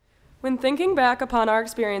When thinking back upon our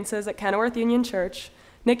experiences at Kenilworth Union Church,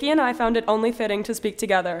 Nikki and I found it only fitting to speak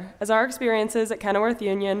together, as our experiences at Kenilworth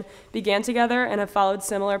Union began together and have followed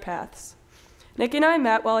similar paths. Nikki and I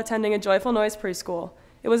met while attending a Joyful Noise preschool.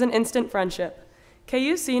 It was an instant friendship.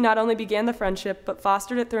 KUC not only began the friendship, but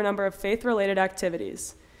fostered it through a number of faith-related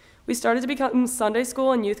activities. We started to become Sunday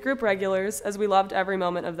school and youth group regulars, as we loved every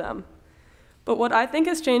moment of them. But what I think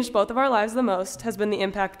has changed both of our lives the most has been the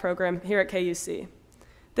Impact program here at KUC.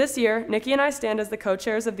 This year, Nikki and I stand as the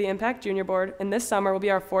co-chairs of the Impact Junior Board, and this summer will be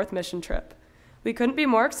our 4th mission trip. We couldn't be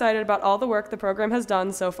more excited about all the work the program has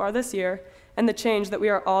done so far this year and the change that we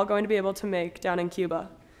are all going to be able to make down in Cuba.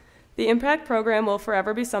 The Impact program will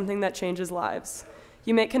forever be something that changes lives.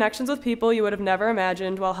 You make connections with people you would have never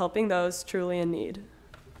imagined while helping those truly in need.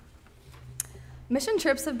 Mission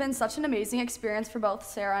trips have been such an amazing experience for both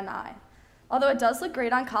Sarah and I. Although it does look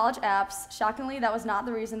great on college apps, shockingly that was not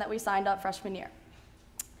the reason that we signed up freshman year.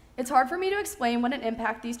 It's hard for me to explain what an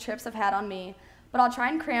impact these trips have had on me, but I'll try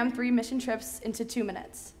and cram 3 mission trips into 2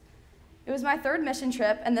 minutes. It was my 3rd mission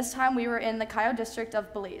trip, and this time we were in the Cayo district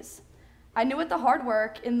of Belize. I knew what the hard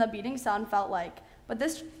work in the beating sun felt like, but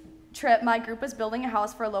this trip my group was building a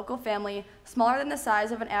house for a local family smaller than the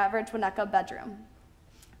size of an average Winnetka bedroom.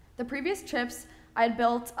 The previous trips, I had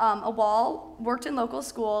built a wall, worked in local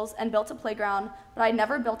schools, and built a playground, but I had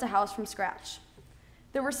never built a house from scratch.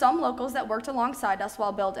 There were some locals that worked alongside us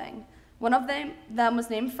while building. One of them was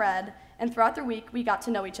named Fred, and throughout the week, we got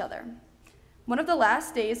to know each other. One of the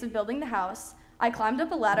last days of building the house, I climbed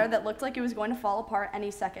up a ladder that looked like it was going to fall apart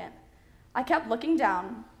any second. I kept looking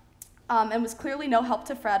down, and was clearly no help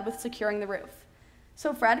to Fred with securing the roof.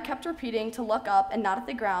 So Fred kept repeating to look up and not at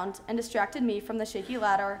the ground, and distracted me from the shaky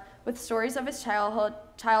ladder with stories of his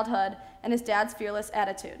childhood and his dad's fearless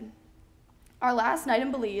attitude. Our last night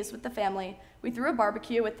in Belize with the family, we threw a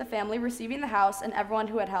barbecue with the family receiving the house and everyone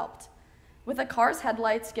who had helped. With a car's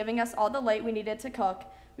headlights giving us all the light we needed to cook,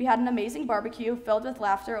 we had an amazing barbecue filled with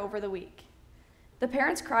laughter over the week. The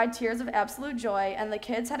parents cried tears of absolute joy, and the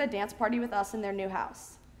kids had a dance party with us in their new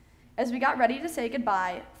house. As we got ready to say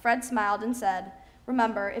goodbye, Fred smiled and said,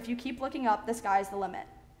 "Remember, if you keep looking up, the sky's the limit."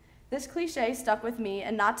 This cliche stuck with me,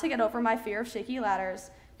 and not to get over my fear of shaky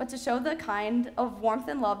ladders, but to show the kind of warmth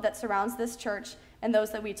and love that surrounds this church and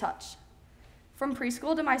those that we touch. From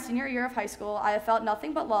preschool to my senior year of high school, I have felt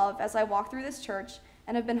nothing but love as I walk through this church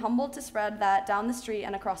and have been humbled to spread that down the street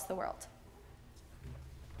and across the world.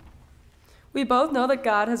 We both know that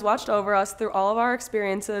God has watched over us through all of our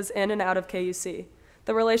experiences in and out of KUC.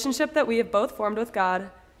 The relationship that we have both formed with God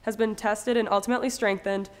has been tested and ultimately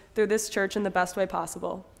strengthened through this church in the best way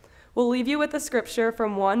possible. We'll leave you with the scripture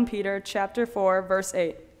from 1 Peter chapter 4, verse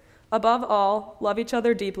 8. Above all, love each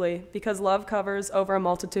other deeply, because love covers over a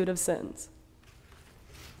multitude of sins.